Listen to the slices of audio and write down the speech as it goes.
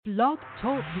Blog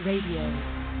Talk Radio.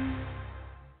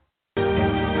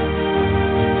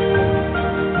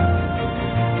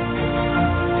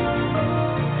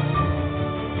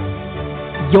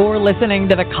 You're listening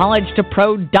to the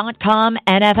College2Pro.com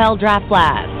NFL Draft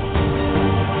Blast.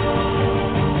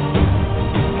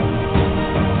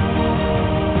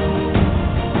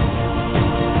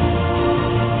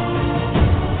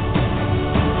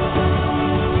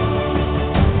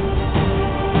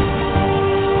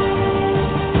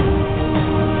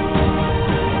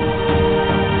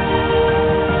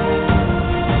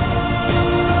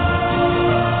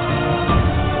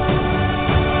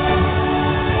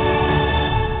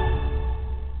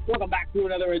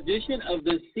 Another edition of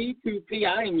the C2P.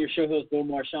 I am your show host, Bo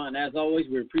Marchionte. As always,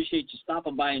 we appreciate you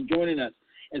stopping by and joining us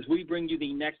as we bring you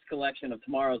the next collection of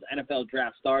tomorrow's NFL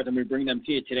draft stars, and we bring them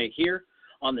to you today here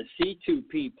on the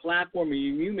C2P platform. If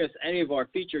you miss any of our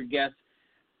featured guests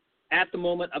at the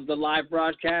moment of the live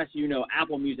broadcast, you know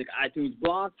Apple Music, iTunes,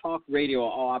 Blog Talk Radio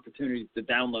are all opportunities to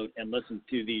download and listen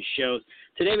to these shows.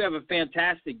 Today we have a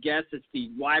fantastic guest. It's the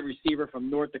wide receiver from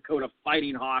North Dakota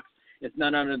Fighting Hawks. It's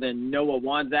none other than Noah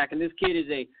Wanzek, and this kid is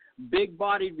a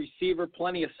big-bodied receiver,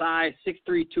 plenty of size,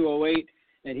 6'3", 208,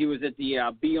 and he was at the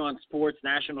Beyond Sports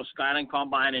National Scouting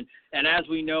Combine. And as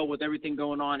we know, with everything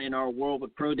going on in our world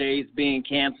with pro days being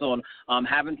canceled,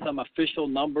 having some official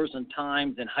numbers and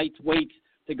times and heights, weights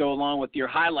to go along with your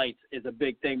highlights is a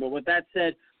big thing. But with that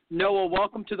said, Noah,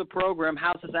 welcome to the program.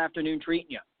 How's this afternoon treating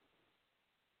you?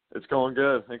 It's going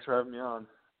good. Thanks for having me on.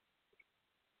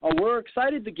 Oh, we're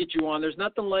excited to get you on. There's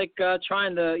nothing like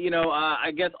trying to,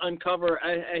 uncover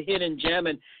a hidden gem,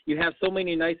 and you have so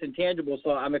many nice intangibles, so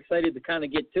I'm excited to kind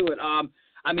of get to it.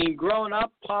 Growing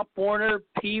up, Pop Warner,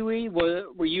 Pee Wee,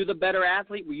 were you the better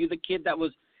athlete? Were you the kid that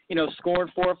was,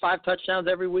 scoring 4 or 5 touchdowns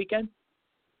every weekend?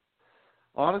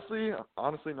 Honestly,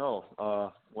 no.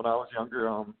 When I was younger,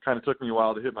 kind of took me a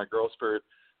while to hit my growth spurt.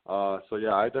 I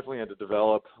definitely had to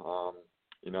develop,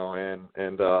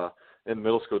 in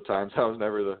middle school times, I was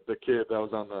never the kid that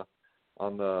was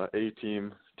on the A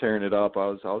team tearing it up. I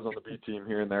was on the B team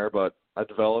here and there, but I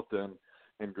developed and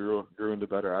grew into a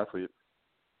better athlete.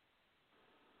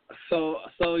 So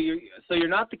you're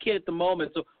not the kid at the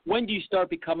moment. So when do you start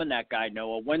becoming that guy,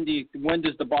 Noah? When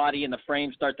does the body and the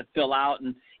frame start to fill out,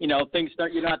 and things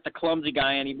start? You're not the clumsy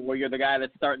guy anymore. You're the guy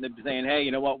that's starting to be saying, hey, you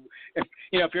know what? If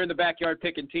you're in the backyard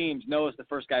picking teams, Noah's the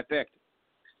first guy picked.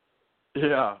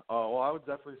 Yeah. Well, I would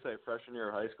definitely say freshman year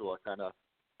of high school, I kind of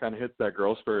hit that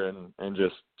growth spurt and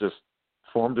just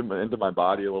formed into my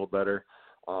body a little better.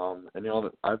 I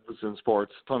was in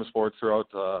sports, a ton of sports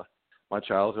throughout my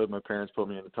childhood. My parents put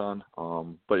me in a ton.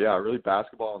 But yeah, really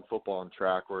basketball and football and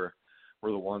track were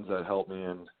the ones that helped me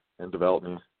and developed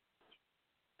me.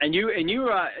 And you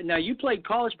now you played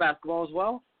college basketball as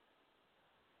well?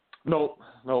 Nope.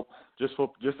 I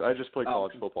just played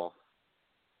college football.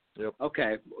 Yep.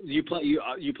 Okay. You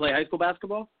play high school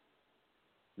basketball?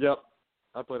 Yep.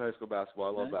 I played high school basketball.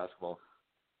 I love basketball.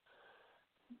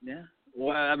 Yeah.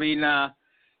 Well,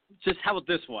 just how about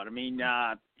this one?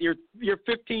 You're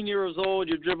 15 years old.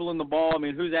 You're dribbling the ball.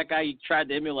 Who's that guy you tried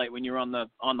to emulate when you were on the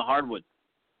hardwood?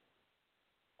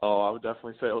 Oh, I would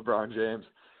definitely say LeBron James.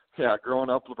 Yeah, growing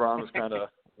up, LeBron was kind of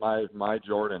my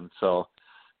Jordan. So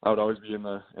I would always be in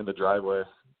the driveway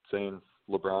saying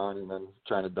LeBron and then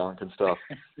trying to dunk and stuff.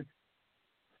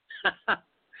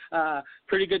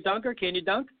 Pretty good dunker. Can you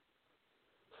dunk?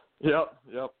 Yep.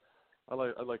 I'd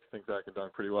like to think that I can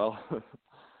dunk pretty well.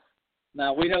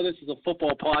 Now, we know this is a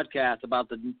football podcast about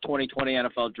the 2020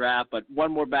 NFL Draft, but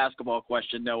one more basketball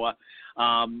question, Noah.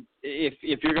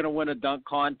 If you're going to win a dunk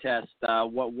contest,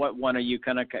 what one are you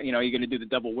kind of? Are you going to do the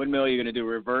double windmill? Are you going to do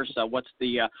reverse? What's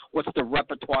the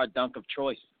repertoire dunk of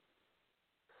choice?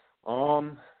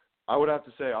 I would have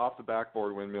to say off the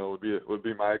backboard windmill would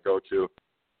be my go-to.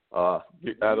 Add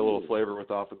a little flavor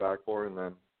with off the backboard, and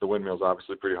then the windmill's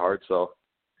obviously pretty hard, so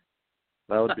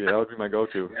that would be my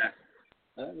go-to. Yeah,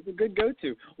 that's a good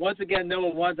go-to. Once again,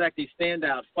 Noah Wanzek, the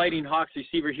standout Fighting Hawks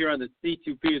receiver here on the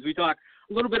C2P, as we talk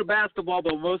a little bit of basketball,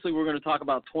 but mostly we're going to talk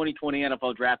about 2020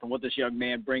 NFL Draft and what this young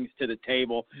man brings to the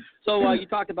table. So you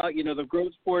talked about the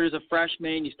growth sport as a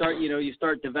freshman. You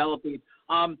start developing.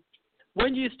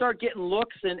 When did you start getting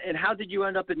looks, and how did you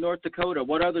end up in North Dakota?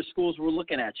 What other schools were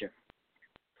looking at you?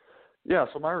 Yeah,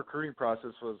 so my recruiting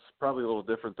process was probably a little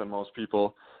different than most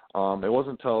people. It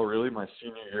wasn't until really my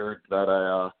senior year that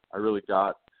I really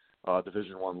got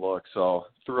Division I look. So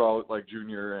throughout like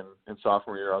junior and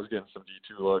sophomore year, I was getting some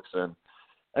D2 looks and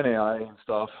NAI and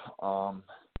stuff.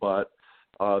 But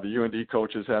the UND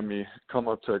coaches had me come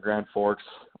up to Grand Forks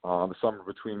the summer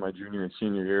between my junior and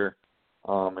senior year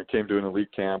I came to an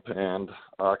elite camp and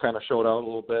kind of showed out a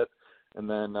little bit, and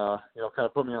then kind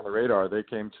of put me on the radar. They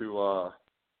came to a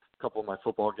couple of my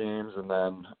football games, and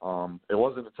then it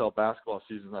wasn't until basketball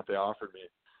season that they offered me,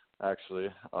 actually.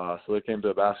 So they came to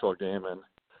a basketball game, and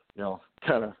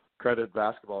kind of credit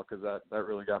basketball because that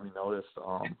really got me noticed,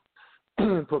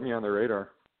 and put me on the radar.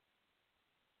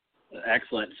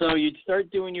 Excellent. So you start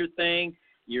doing your thing.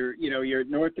 You're at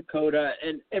North Dakota,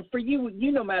 and for you,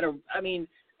 no matter, I mean,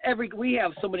 we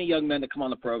have so many young men that come on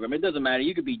the program. It doesn't matter.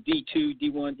 You could be D2,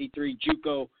 D1, D3,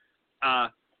 JUCO.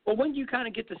 But when do you kind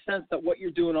of get the sense that what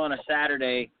you're doing on a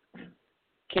Saturday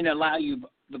can allow you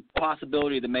the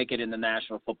possibility to make it in the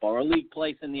National Football or league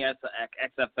place in the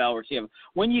XFL or CFL?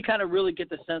 When do you kind of really get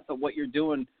the sense that what you're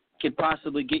doing can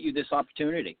possibly get you this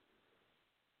opportunity?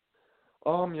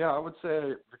 I would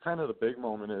say kind of the big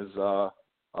moment is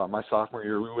my sophomore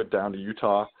year. We went down to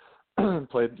Utah and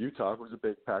played Utah. It was a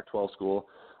big Pac-12 school.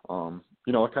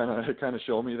 It kind of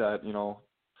showed me that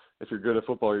if you're good at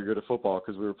football, you're good at football,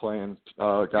 because we were playing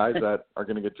guys that are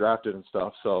going to get drafted and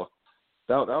stuff. So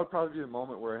that would probably be the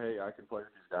moment where, hey, I can play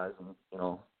with these guys, and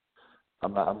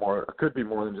I could be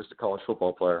more than just a college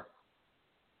football player.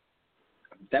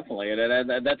 Definitely,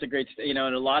 and that's a great, and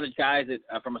a lot of guys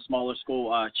that, from a smaller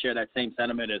school share that same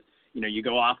sentiment. Is you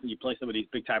go off and you play some of these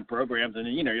big time programs, and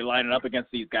you're lining up against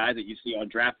these guys that you see on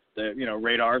draft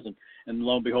radars, and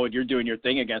lo and behold, you're doing your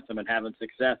thing against them and having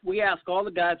success. We ask all the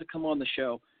guys that come on the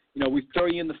show. We throw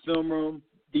you in the film room.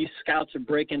 These scouts are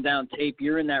breaking down tape.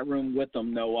 You're in that room with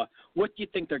them, Noah. What do you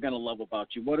think they're going to love about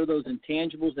you? What are those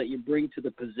intangibles that you bring to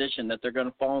the position that they're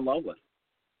going to fall in love with?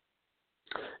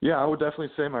 Yeah, I would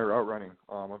definitely say my route running.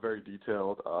 I'm very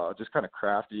detailed, just kind of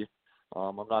crafty.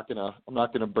 I'm not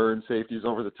gonna burn safeties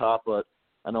over the top, but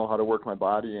I know how to work my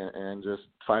body and just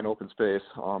find open space.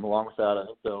 Along with that, I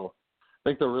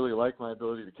think they'll really like my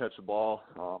ability to catch the ball.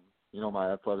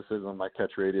 My athleticism, my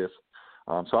catch radius.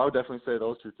 So I would definitely say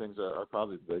those two things are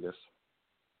probably the biggest.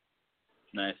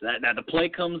 Nice. Now the play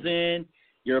comes in.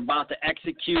 You're about to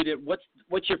execute it.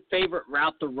 What's your favorite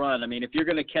route to run? I mean, if you're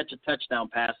going to catch a touchdown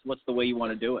pass, what's the way you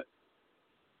want to do it?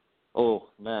 Oh,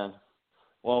 man.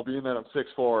 Well, being that I'm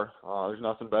 6'4", there's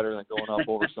nothing better than going up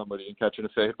over somebody and catching a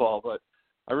fade ball. But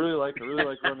I really like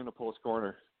running a post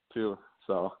corner too.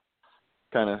 So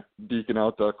kind of deking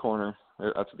out the corner.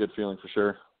 That's a good feeling for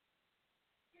sure.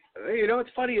 What's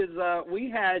funny is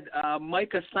we had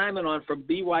Micah Simon on from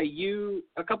BYU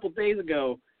a couple days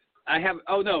ago.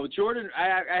 Jordan.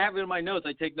 I have it in my notes.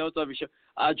 I take notes of your show.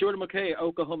 Jordan McKay,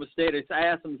 Oklahoma State. I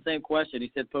asked him the same question.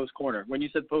 He said post corner. When you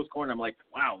said post corner, I'm like,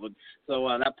 wow. So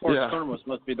that post corner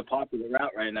must be the popular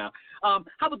route right now. How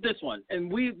about this one?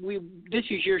 And this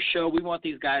is your show. We want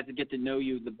these guys to get to know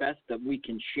you the best that we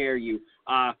can share you.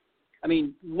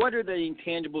 What are the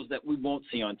intangibles that we won't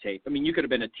see on tape? I mean, you could have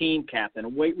been a team captain, a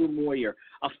weight room warrior,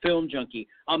 a film junkie.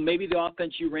 Maybe the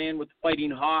offense you ran with the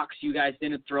Fighting Hawks, you guys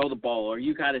didn't throw the ball, or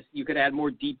you could add more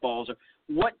deep balls. Or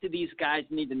what do these guys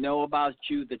need to know about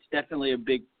you that's definitely a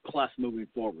big plus moving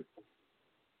forward?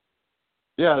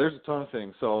 Yeah, there's a ton of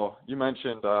things. So you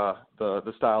mentioned the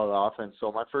style of the offense.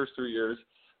 So my first 3 years,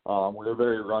 we were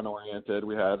very run-oriented.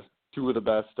 We had two of the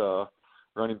best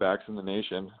running backs in the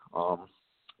nation.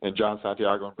 And John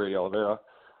Santiago and Brady Oliveira.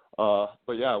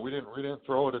 But yeah, we didn't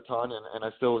throw it a ton, and I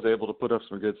still was able to put up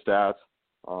some good stats.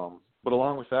 But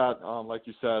along with that, like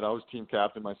you said, I was team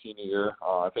captain my senior year.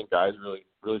 I think guys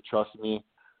really trusted me.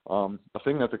 The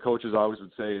thing that the coaches always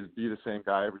would say is be the same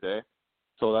guy every day.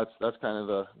 So that's kind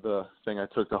of the thing I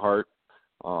took to heart.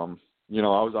 I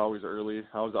was always early.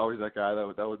 I was always that guy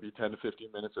that would be 10 to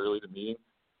 15 minutes early to meeting.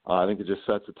 I think it just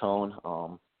sets a tone.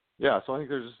 So I think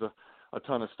there's just a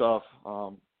ton of stuff. I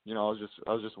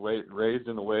was just raised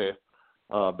in a way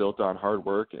built on hard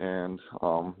work and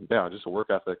just a work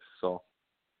ethic. So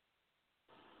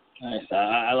nice.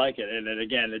 I like it, and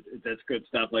again, that's good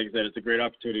stuff. Like I said, it's a great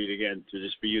opportunity again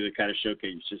for you to kind of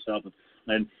showcase yourself.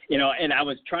 And I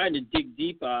was trying to dig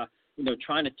deep.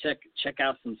 Trying to check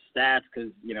out some stats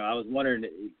because I was wondering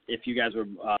if you guys were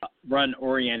run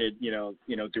oriented,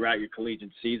 throughout your collegiate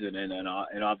season, and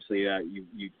obviously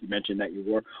you mentioned that you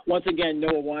were. Once again,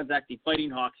 Noah Wanzek, the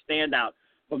Fighting Hawks standout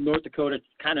from North Dakota,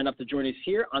 kind enough to join us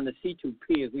here on the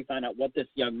C2P as we find out what this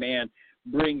young man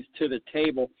brings to the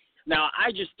table. Now,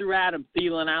 I just threw Adam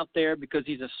Thielen out there because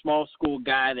he's a small school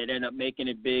guy that ended up making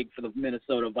it big for the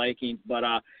Minnesota Vikings, but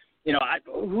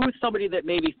who is somebody that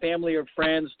maybe family or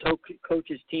friends,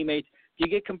 coaches, teammates, do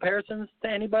you get comparisons to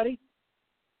anybody?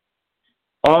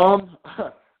 I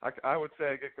would say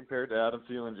I get compared to Adam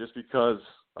Thielen just because,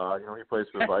 he plays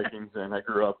for the Vikings, and I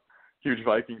grew up huge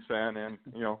Vikings fan and,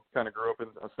 kind of grew up in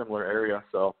a similar area.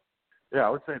 So, yeah, I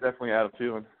would say definitely Adam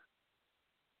Thielen.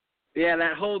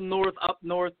 that whole up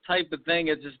north type of thing.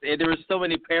 It's just there was so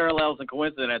many parallels and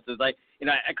coincidences. Like,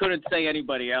 I couldn't say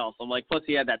anybody else. I'm like, plus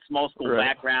he had that small school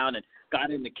background and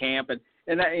got into camp, and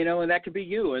that and that could be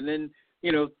you. And then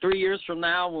 3 years from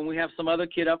now, when we have some other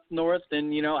kid up north,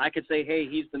 then I could say, hey,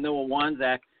 he's the Noah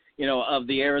Wanzek, of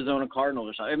the Arizona Cardinals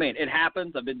or something. I mean, it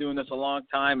happens. I've been doing this a long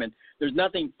time, and there's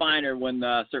nothing finer when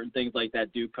certain things like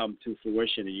that do come to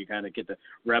fruition, and you kind of get to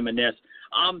reminisce.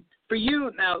 For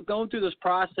you now, going through this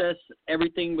process,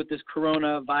 everything with this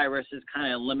coronavirus has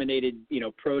kind of eliminated,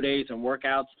 pro days and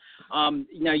workouts.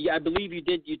 Now, I believe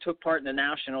you took part in the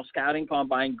National Scouting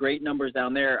Combine, great numbers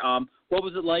down there. What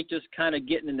was it like just kind of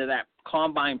getting into that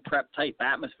combine prep type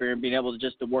atmosphere and being able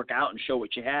to work out and show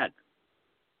what you had?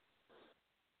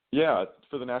 Yeah,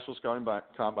 for the National Scouting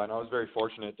Combine, I was very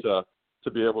fortunate to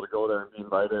be able to go there and be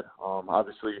invited.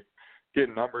 Obviously,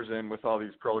 getting numbers in with all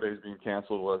these pro days being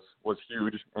canceled was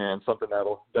huge and something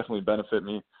that'll definitely benefit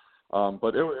me.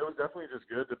 But it was definitely just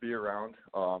good to be around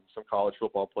some college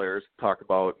football players, talk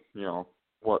about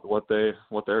what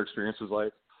their experience was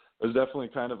like. It was definitely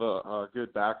kind of a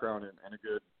good background and a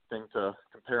good thing to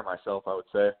compare myself, I would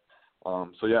say.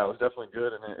 So yeah, it was definitely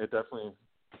good, and it definitely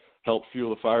helped fuel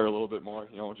the fire a little bit more,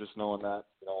 just knowing that,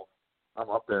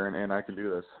 I'm up there and I can do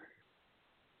this.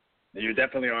 You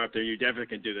definitely are up there. You definitely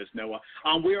can do this, Noah.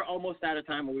 We are almost out of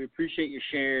time, and we appreciate you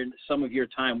sharing some of your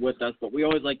time with us, but we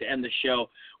always like to end the show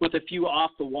with a few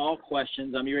off-the-wall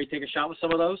questions. You ready to take a shot with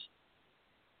some of those?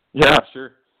 Yeah,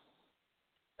 sure.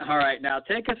 All right. Now,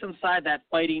 take us inside that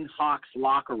Fighting Hawks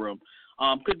locker room.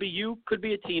 Could be you, could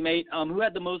be a teammate. Who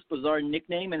had the most bizarre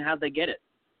nickname, and how'd they get it?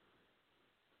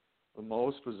 The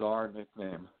most bizarre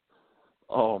nickname.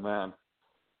 Oh man.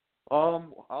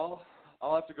 I'll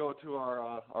have to go to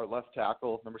our left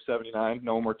tackle, number 79,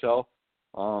 Noah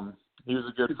Wanzek. He was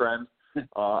a good friend.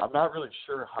 I'm not really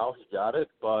sure how he got it,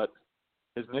 but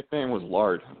his nickname was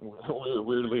Lard,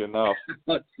 weirdly enough.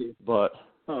 But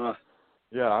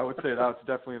yeah, I would say that's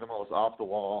definitely the most off the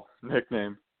wall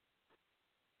nickname.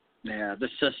 Yeah,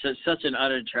 that's such an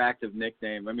unattractive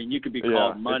nickname. I mean, you could be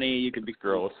called Money, you could be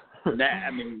gross.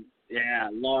 Yeah,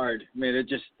 Lard. I mean, it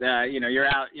just you're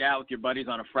out with your buddies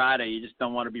on a Friday. You just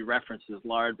don't want to be referenced as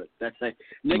Lard, but that's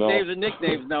nicknames are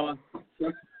nicknames, Noah.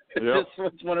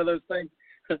 It's one of those things.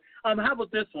 How about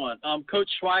this one? Coach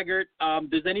Schweigert.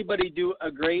 Does anybody do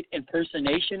a great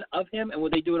impersonation of him, and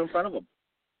would they do it in front of him?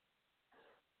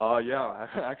 Yeah, I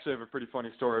actually have a pretty funny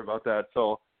story about that.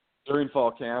 So during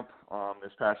fall camp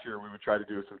this past year, we would try to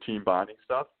do some team bonding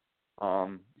stuff,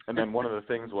 and then one of the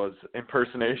things was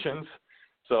impersonations.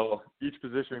 So each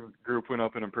position group went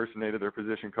up and impersonated their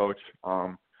position coach.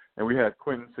 And we had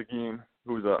Quentin Seguin,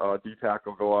 who's a D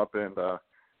tackle, go up, and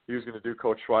he was going to do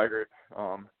Coach Schweigert.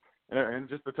 And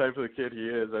just the type of the kid he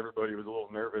is, everybody was a little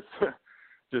nervous.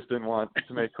 Just didn't want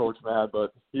to make Coach mad,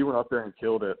 but he went up there and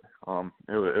killed it.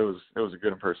 It was a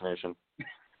good impersonation.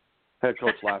 Head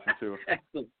coach laughing too.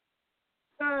 Excellent.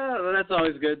 Oh, that's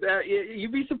always good.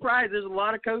 You'd be surprised. There's a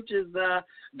lot of coaches.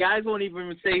 Guys won't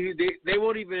even say who they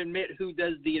won't even admit who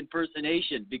does the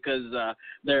impersonation because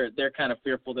they're kind of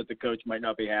fearful that the coach might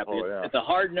not be happy. Oh, yeah. It's a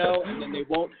hard no, and then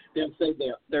they'll say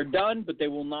they're done, but they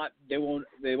won't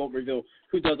reveal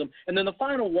who does them. And then the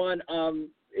final one,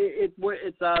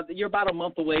 you're about a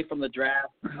month away from the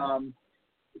draft.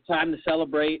 Time to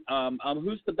celebrate.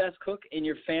 Who's the best cook in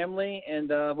your family, and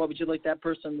what would you like that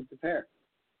person to prepare?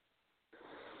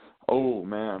 Oh,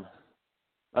 man.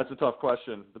 That's a tough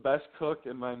question. The best cook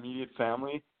in my immediate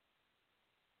family,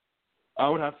 I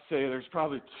would have to say there's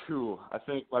probably two. I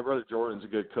think my brother Jordan's a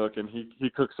good cook, and he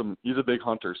cooks he's a big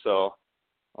hunter. So,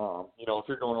 if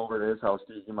you're going over to his house,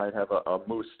 you might have a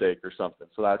moose steak or something.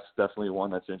 So that's definitely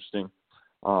one that's interesting.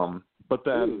 But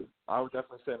then I would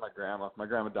definitely say my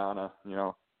grandma Donna.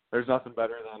 There's nothing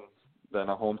better than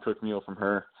a home-cooked meal from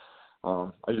her.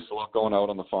 I used to love going out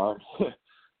on the farm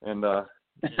and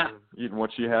eating what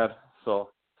she had. So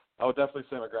I would definitely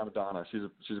say my grandma Donna.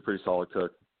 She's a pretty solid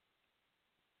cook.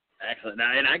 Excellent.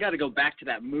 Now, and I got to go back to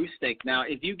that moose steak. Now,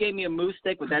 if you gave me a moose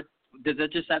steak, does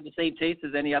that just have the same taste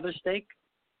as any other steak?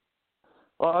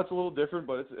 Well, that's a little different,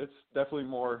 but it's definitely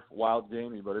more wild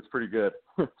gamey, but it's pretty good.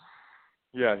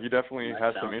 Yeah, he definitely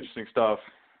has some interesting stuff.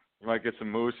 You might get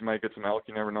some moose, you might get some elk,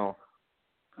 you never know.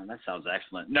 Oh, that sounds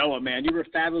excellent. Noah, man, you were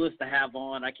fabulous to have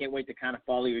on. I can't wait to kind of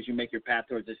follow you as you make your path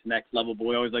towards this next level. But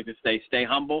we always like to stay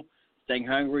humble, stay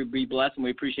hungry, be blessed, and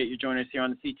we appreciate you joining us here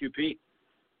on the C2P.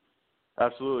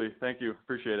 Absolutely. Thank you.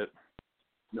 Appreciate it.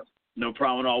 No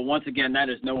problem at all. Once again, that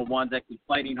is Noah Wanzek, the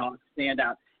Fighting Hawks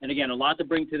standout And again, a lot to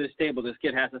bring to this table. This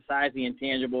kid has the size, the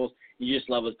intangibles. You just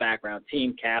love his background,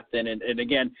 team captain. And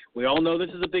again, we all know this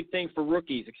is a big thing for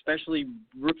rookies, especially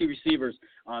rookie receivers.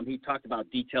 He talked about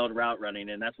detailed route running,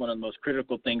 and that's one of the most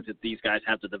critical things that these guys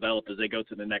have to develop as they go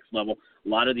to the next level. A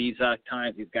lot of these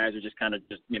times, these guys are just kind of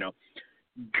just,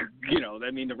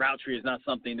 I mean, the route tree is not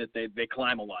something that they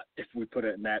climb a lot, if we put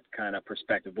it in that kind of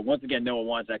perspective. But once again, Noah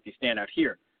Wanzek, the standout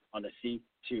here on the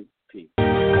C2P.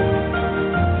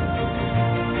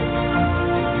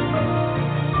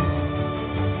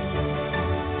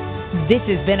 This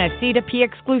has been a C2P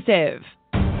exclusive.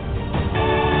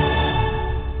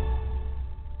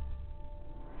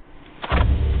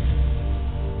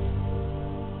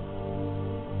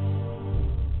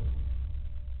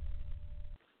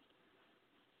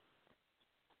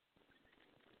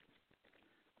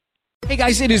 Hey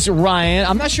guys, it is Ryan.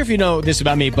 I'm not sure if you know this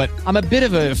about me, but I'm a bit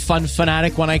of a fun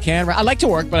fanatic when I can. I like to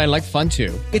work, but I like fun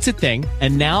too. It's a thing.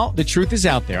 And now the truth is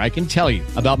out there. I can tell you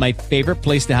about my favorite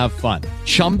place to have fun.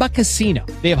 Chumba Casino.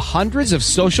 They have hundreds of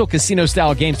social casino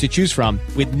style games to choose from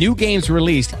with new games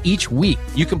released each week.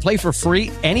 You can play for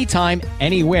free anytime,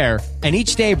 anywhere. And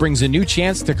each day brings a new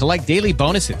chance to collect daily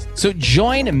bonuses. So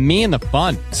join me in the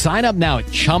fun. Sign up now at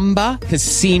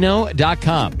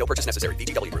ChumbaCasino.com. No purchase necessary.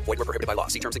 VGW Group. Void where prohibited by law.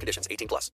 See terms and conditions. 18+.